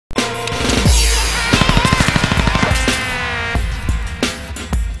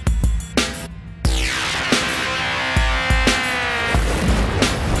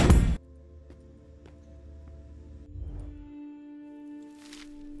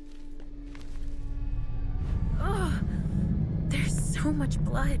so much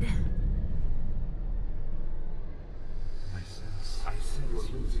blood.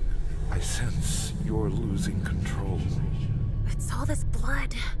 I sense you're losing control. It's all this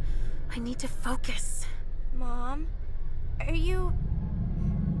blood. I need to focus. Mom, are you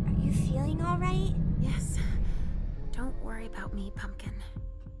feeling all right? Yes. Don't worry about me, Pumpkin.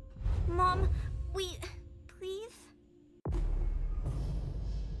 Mom, please?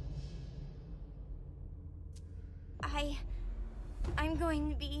 I'm going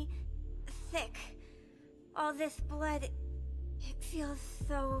to be sick. All this blood, it feels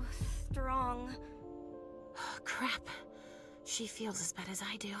so strong. Crap. She feels as bad as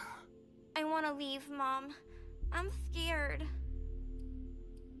I do. I want to leave, Mom. I'm scared.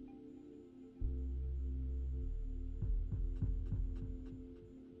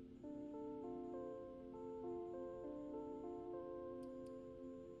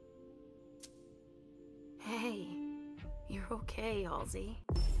 Hey, you're okay, Halsey.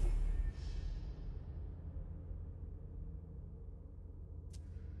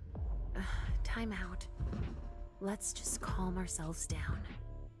 Time out. Let's just calm ourselves down.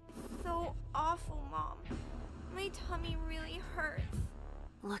 So awful, Mom. My tummy really hurts.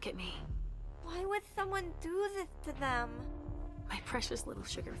 Look at me. Why would someone do this to them? My precious little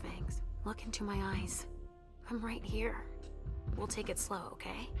sugar fangs. Look into my eyes. I'm right here. We'll take it slow,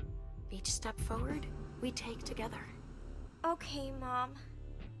 okay? Each step forward, we take together. Okay, Mom.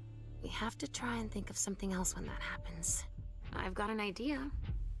 We have to try and think of something else when that happens. I've got an idea.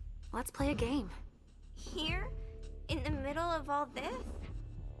 Let's play a game. Here? In the middle of all this?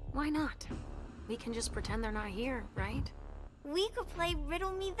 Why not? We can just pretend they're not here, right? We could play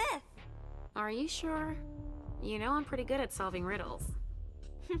Riddle Me This. Are you sure? You know I'm pretty good at solving riddles.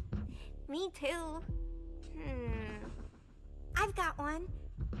 Me too. I've got one.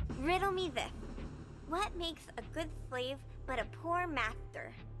 Riddle me this. What makes a good slave but a poor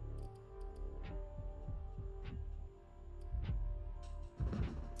master?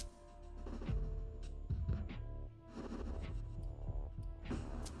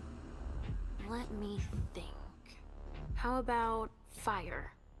 Let me think. How about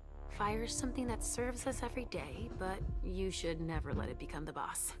fire? Fire's something that serves us every day, but you should never let it become the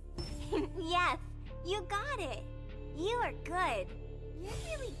boss. Yes, you got it. You are good. You're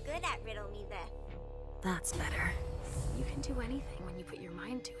really good at Riddle Me This. That's better. You can do anything when you put your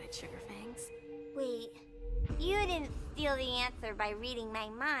mind to it, Sugarfangs. Wait, you didn't steal the answer by reading my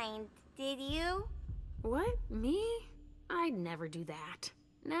mind, did you? What? Me? I'd never do that.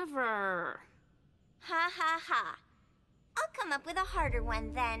 Never. Ha ha ha. I'll come up with a harder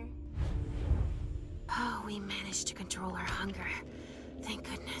one then. Oh, we managed to control our hunger. Thank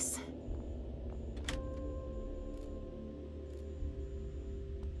goodness.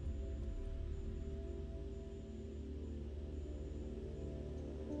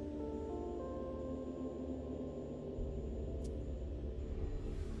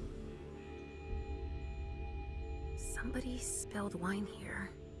 Somebody spilled wine here.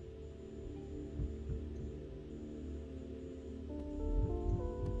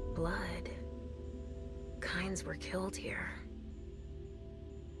 Blood. Kinds were killed here.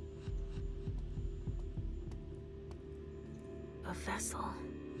 A vessel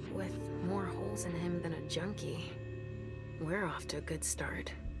with more holes in him than a junkie. We're off to a good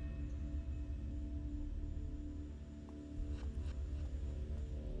start.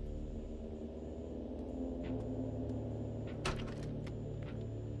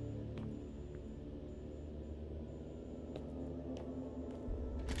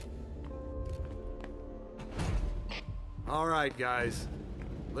 All right, guys.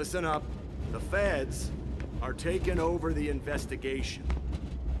 Listen up. The feds are taking over the investigation.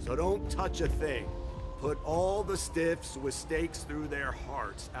 So don't touch a thing. Put all the stiffs with stakes through their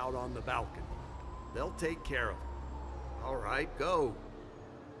hearts out on the balcony. They'll take care of it. All right, go.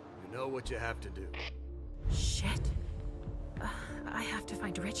 You know what you have to do. Shit. I have to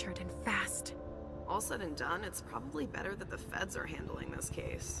find Richard, and fast. All said and done, it's probably better that the feds are handling this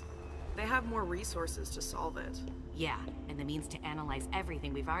case. They have more resources to solve it. Yeah, and the means to analyze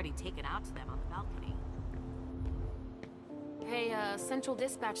everything we've already taken out to them on the balcony. Hey, Central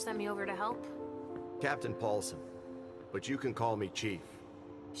Dispatch sent me over to help. Captain Paulson, but you can call me Chief.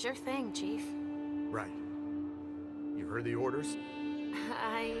 Sure thing, Chief. Right. You heard the orders?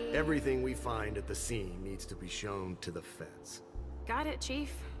 Everything we find at the scene needs to be shown to the feds. Got it,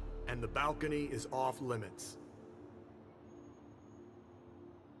 Chief. And the balcony is off limits.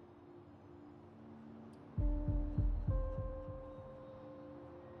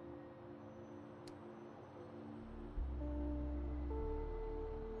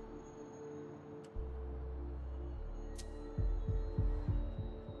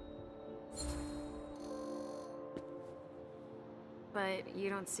 But you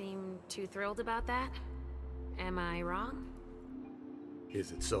don't seem too thrilled about that? Am I wrong?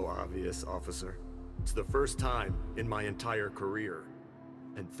 Is it so obvious, officer? It's the first time in my entire career,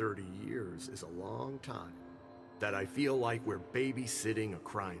 and 30 years is a long time, that I feel like we're babysitting a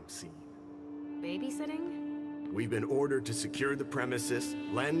crime scene. Babysitting? We've been ordered to secure the premises,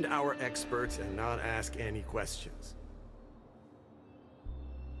 lend our experts, and not ask any questions.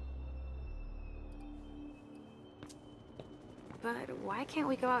 But why can't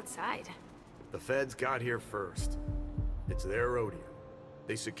we go outside? The feds got here first. It's their rodeo.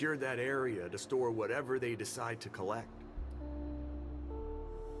 They secured that area to store whatever they decide to collect.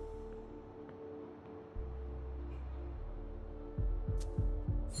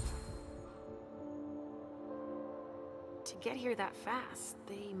 To get here that fast,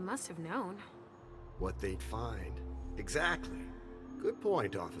 they must have known. What they'd find. Exactly. Good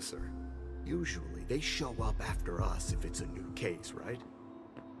point, officer. Usually, they show up after us if it's a new case, right?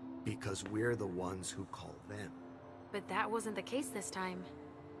 Because we're the ones who call them. But that wasn't the case this time.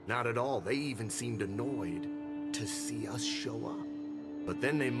 Not at all. They even seemed annoyed to see us show up. But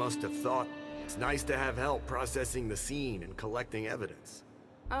then they must have thought, it's nice to have help processing the scene and collecting evidence.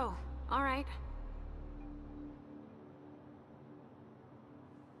 Oh, all right.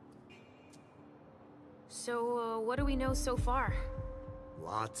 So, what do we know so far?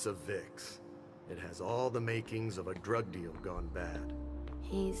 Lots of Vicks. It has all the makings of a drug deal gone bad.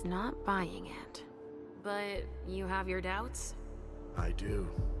 He's not buying it. But you have your doubts? I do.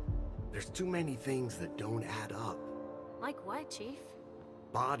 There's too many things that don't add up. Like what, Chief?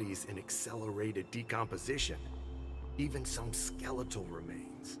 Bodies in accelerated decomposition. Even some skeletal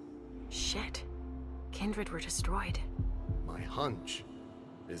remains. Shit. Kindred were destroyed. My hunch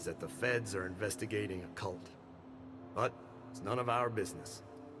is that the feds are investigating a cult. But it's none of our business.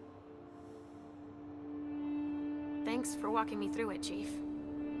 Thanks for walking me through it, Chief.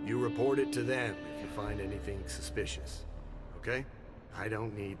 You report it to them if you find anything suspicious. Okay? I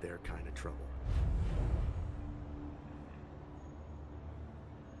don't need their kind of trouble.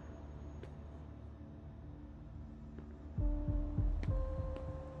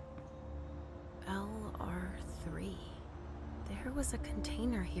 LR3. There was a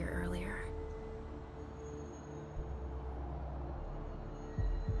container here earlier.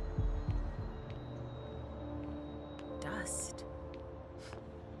 Dust.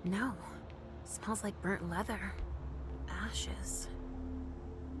 No. Smells like burnt leather. Ashes.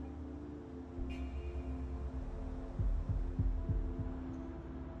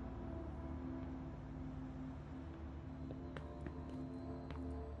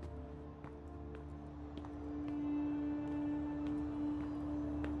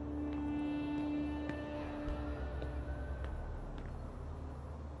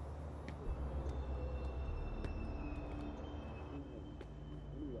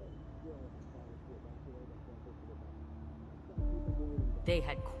 They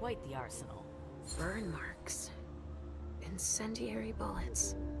had quite the arsenal. Burn marks. Incendiary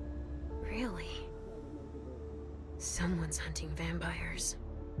bullets. Really? Someone's hunting vampires.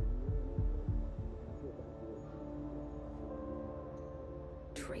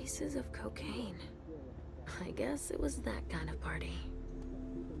 Traces of cocaine. I guess it was that kind of party.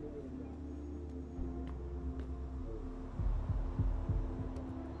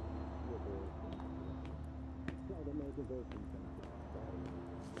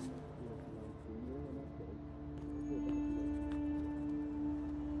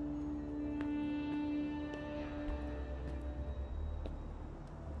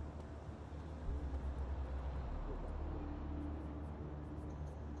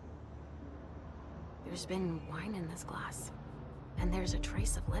 There's been wine in this glass. And there's a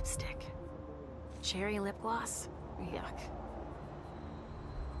trace of lipstick. Cherry lip gloss? Yuck.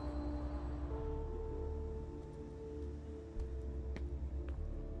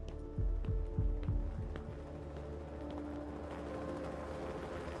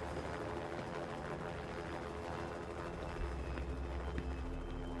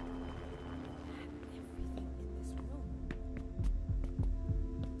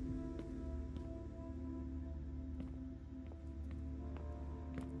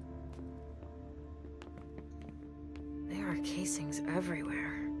 There are casings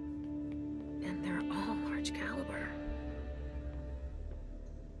everywhere. And they're all large caliber.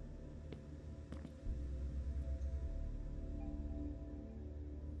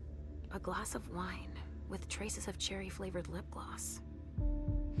 A glass of wine with traces of cherry-flavored lip gloss.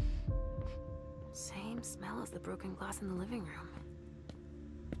 Same smell as the broken glass in the living room.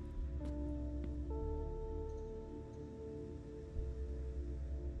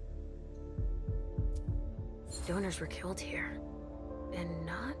 Donors were killed here. And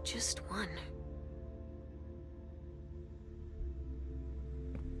not just one.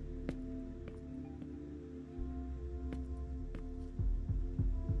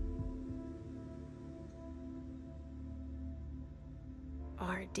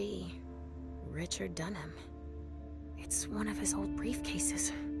 R.D. Richard Dunham. It's one of his old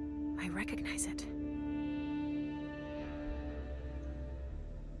briefcases. I recognize it.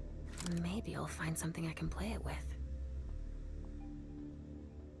 Maybe I'll find something I can play it with.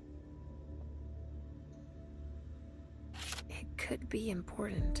 It could be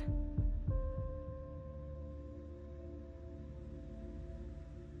important.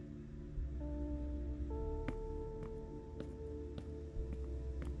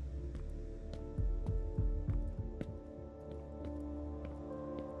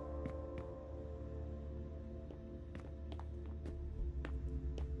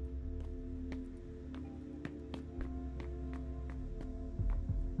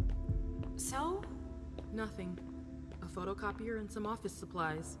 So? Nothing. A photocopier and some office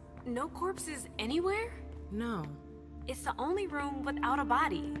supplies. No corpses anywhere? No. It's the only room without a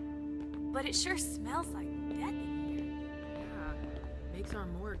body. But it sure smells like death in here. Yeah. Makes our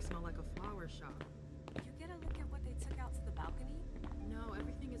morgue smell like a flower shop. You get a look at what they took out to the balcony? No,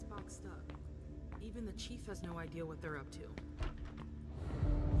 everything is boxed up. Even the chief has no idea what they're up to.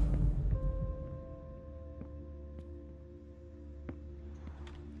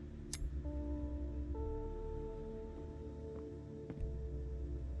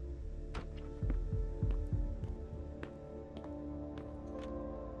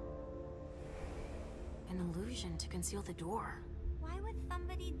 To conceal the door. Why would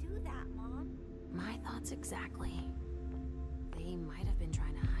somebody do that, Mom? My thoughts exactly. They might have been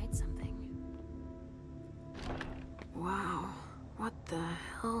trying to hide something. Wow, what the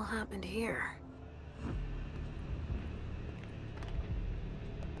hell happened here?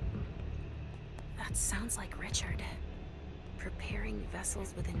 That sounds like Richard. Preparing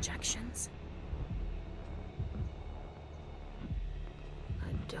vessels with injections?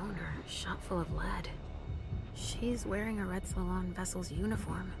 A donor shot full of lead. She's wearing a Red Salon vessel's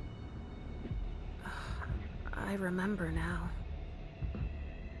uniform. I remember now.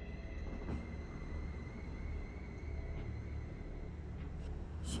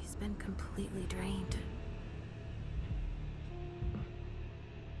 She's been completely drained.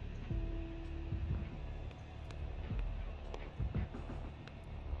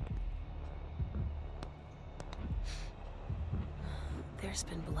 There's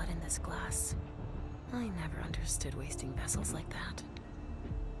been blood in this glass. I never understood wasting vessels like that.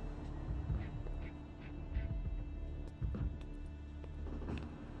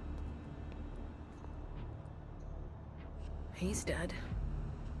 He's dead.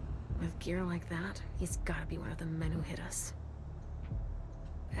 With gear like that, he's gotta be one of the men who hit us.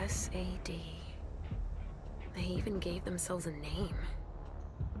 S.A.D. They even gave themselves a name.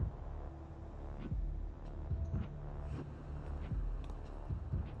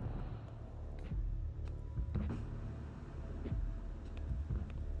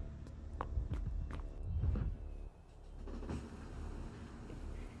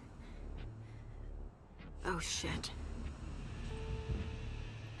 Oh, shit.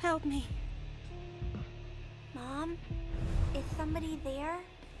 Help me. Mom? Is somebody there?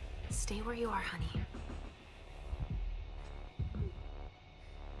 Stay where you are, honey.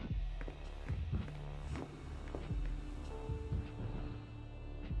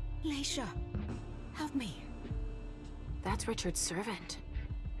 Leysha, help me. That's Richard's servant.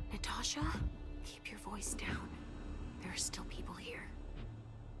 Natasha, keep your voice down. There are still people here.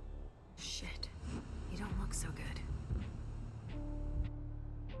 Shit. You don't look so good.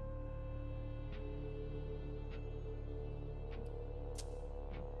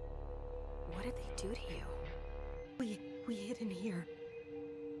 What did they do to you? We hid in here.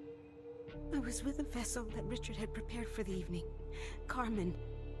 I was with a vessel that Richard had prepared for the evening. Carmen.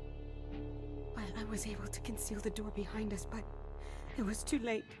 Well, I was able to conceal the door behind us, but it was too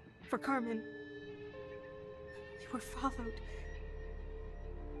late for Carmen. We were followed.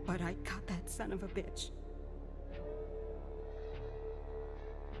 But I caught that son of a bitch.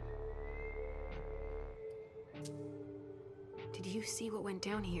 Did you see what went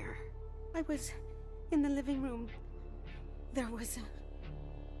down here? I was in the living room. There was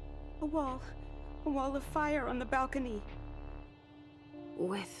a wall of fire on the balcony.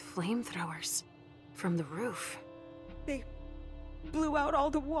 With flamethrowers from the roof. They blew out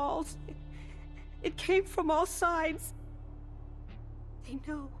all the walls. It came from all sides. They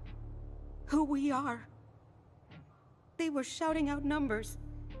know who we are. They were shouting out numbers,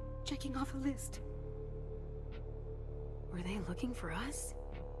 checking off a list. Were they looking for us?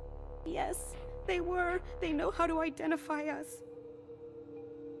 Yes, they were. They know how to identify us.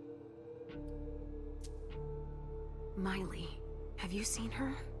 Miley, have you seen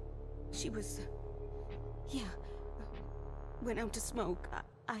her? She was... yeah. Went out to smoke.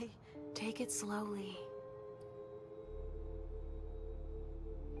 I... Take it slowly.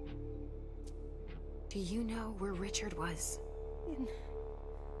 Do you know where Richard was? In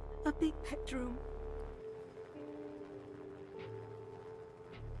a big bedroom.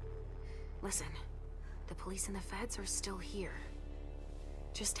 Listen, the police and the feds are still here.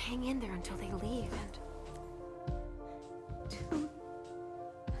 Just hang in there until they leave and... Too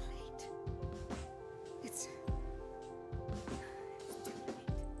late. It's too late.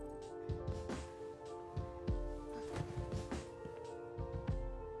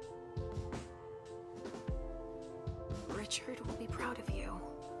 Richard will be proud of you.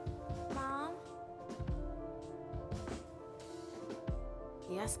 Mom?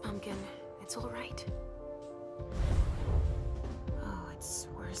 Yes, Pumpkin. It's all right. Oh, it's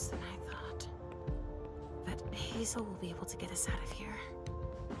worse than I thought. But Hazel will be able to get us out of here.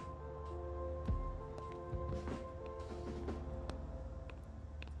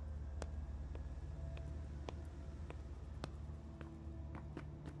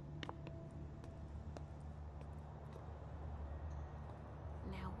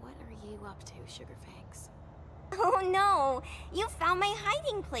 Now, what are you up to, Sugarfangs? Oh no! You found my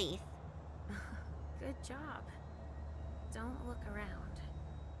hiding place! Good job. Don't look around.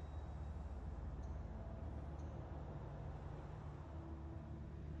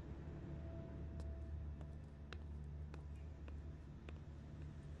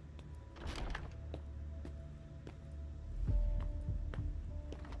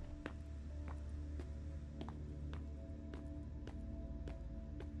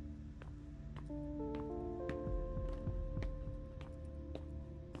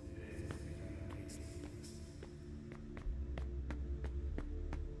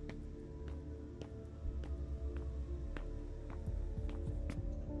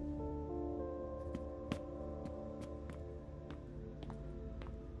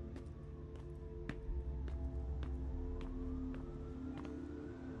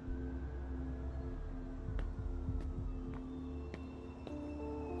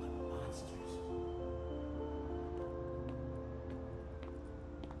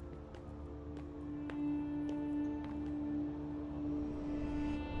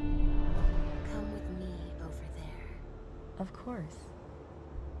 Of course.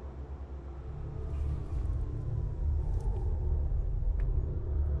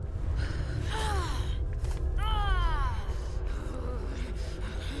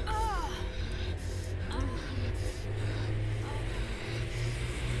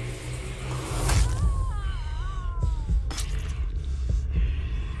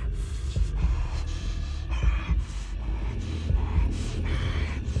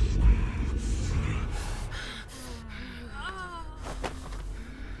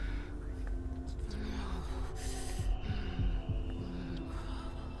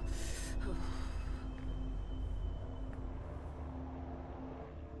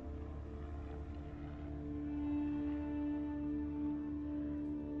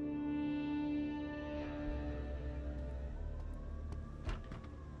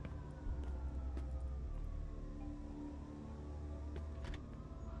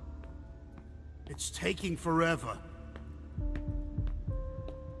 It's taking forever.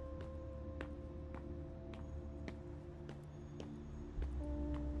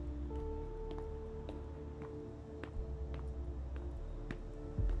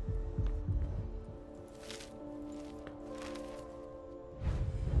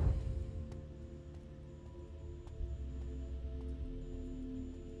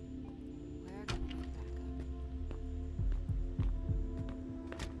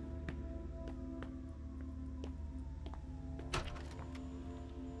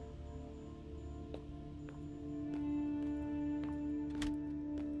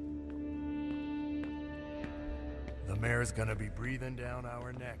 The mayor's gonna be breathing down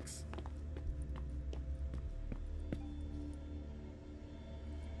our necks.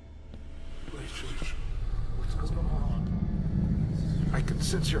 Leysha, what's going on? I can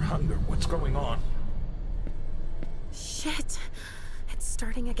sense your hunger. What's going on? Shit! It's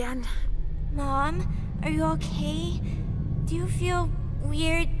starting again. Mom, are you okay? Do you feel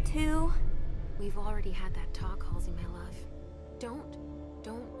weird too? We've already had that talk, Halsey, my love. Don't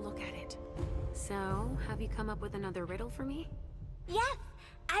look at it. So, have you come up with another riddle for me? Yes,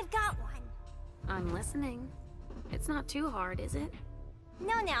 I've got one. I'm listening. It's not too hard, is it?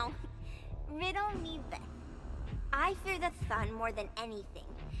 No. Riddle me this. I fear the sun more than anything,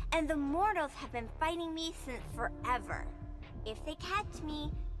 and the mortals have been fighting me since forever. If they catch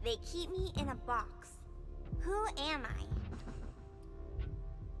me, they keep me in a box. Who am I?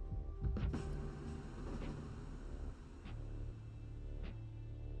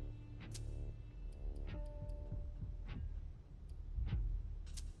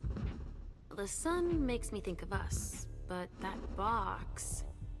 The sun makes me think of us, but that box,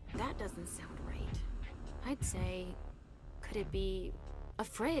 that doesn't sound right. I'd say, could it be a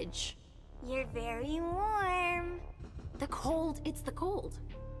fridge? You're very warm. The cold, it's the cold.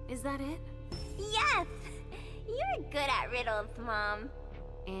 Is that it? Yes! You're good at riddles, Mom.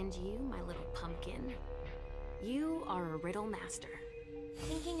 And you, my little pumpkin, you are a riddle master.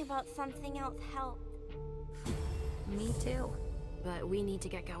 Thinking about something else helped. Me too. But we need to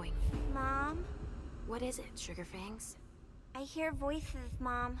get going. Mom? What is it, Sugar Fangs? I hear voices,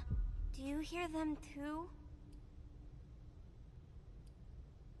 Mom. Do you hear them too?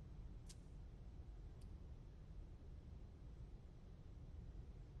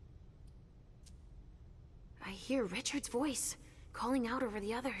 I hear Richard's voice, calling out over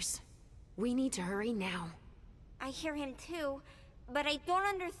the others. We need to hurry now. I hear him too, but I don't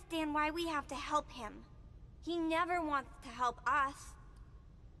understand why we have to help him. He never wants to help us.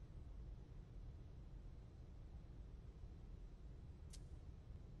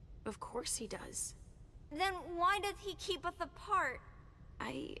 Of course he does. Then why does he keep us apart?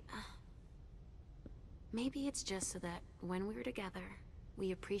 Maybe it's just so that when we're together,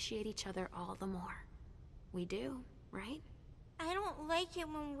 we appreciate each other all the more. We do, right? I don't like it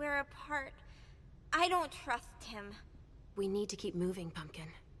when we're apart. I don't trust him. We need to keep moving, Pumpkin.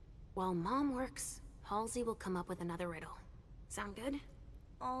 While Mom works, Halsey will come up with another riddle. Sound good?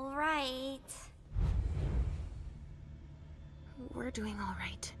 All right. We're doing all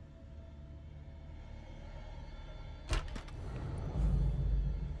right.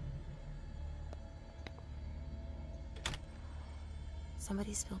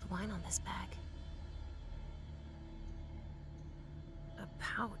 Somebody spilled wine on this bag. A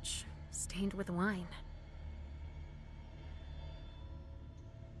pouch stained with wine.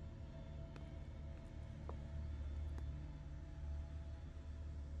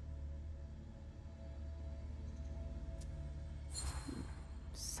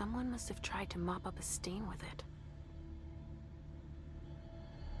 Someone must have tried to mop up a stain with it.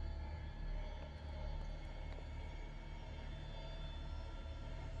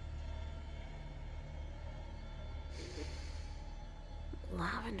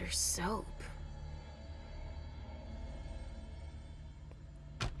 Lavender soap.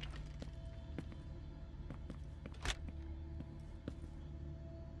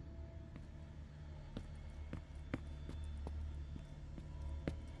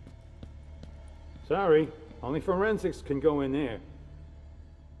 Sorry, only forensics can go in there.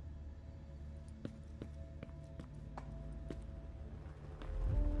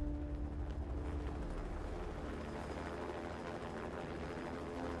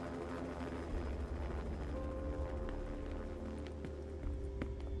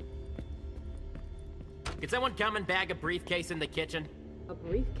 Can someone come and bag a briefcase in the kitchen? A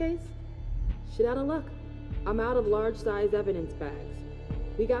briefcase? Shit out of luck. I'm out of large-size evidence bags.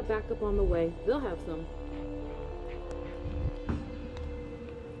 We got backup on the way. They'll have some.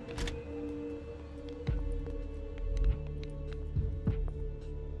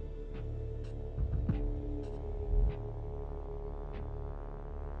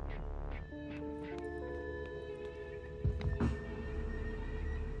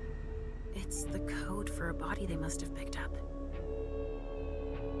 It's the code for a body they must have picked up.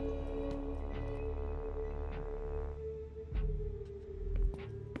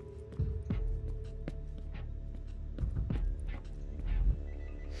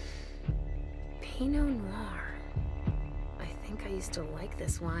 Pinot Noir. I think I used to like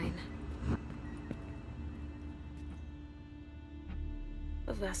this wine.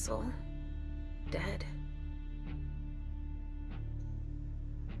 A vessel. Dead.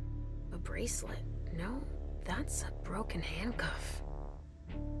 A bracelet. No, that's a broken handcuff.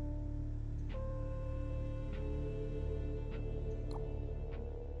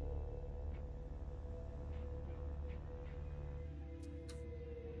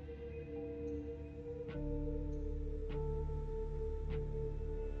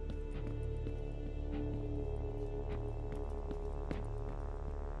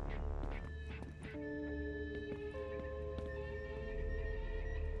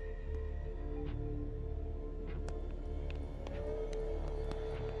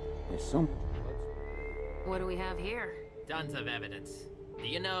 What do we have here? Tons of evidence. Do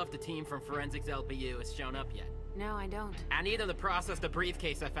you know if the team from Forensics LPU has shown up yet? No, I don't. I need them to process the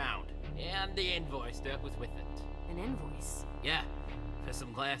briefcase I found. And the invoice that was with it. An invoice? Yeah, for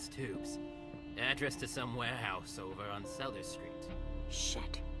some glass tubes. Address to some warehouse over on Cellar Street.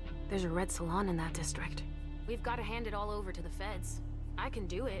 Shit. There's a red salon in that district. We've got to hand it all over to the feds. I can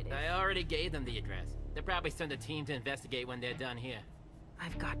do it if... I already gave them the address. They'll probably send a team to investigate when they're done here.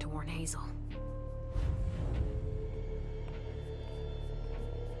 I've got to warn Hazel.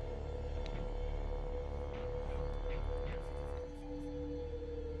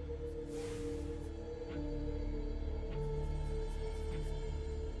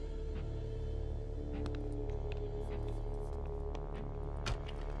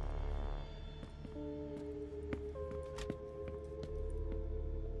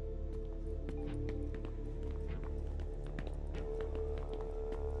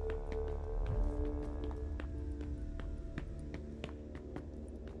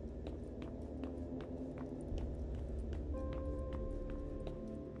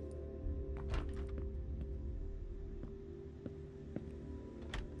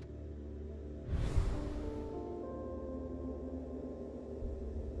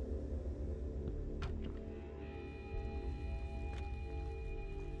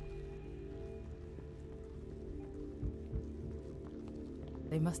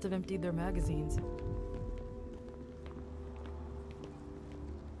 They must have emptied their magazines.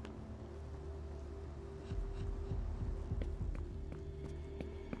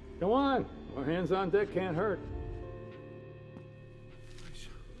 Come on. Our hands on deck can't hurt.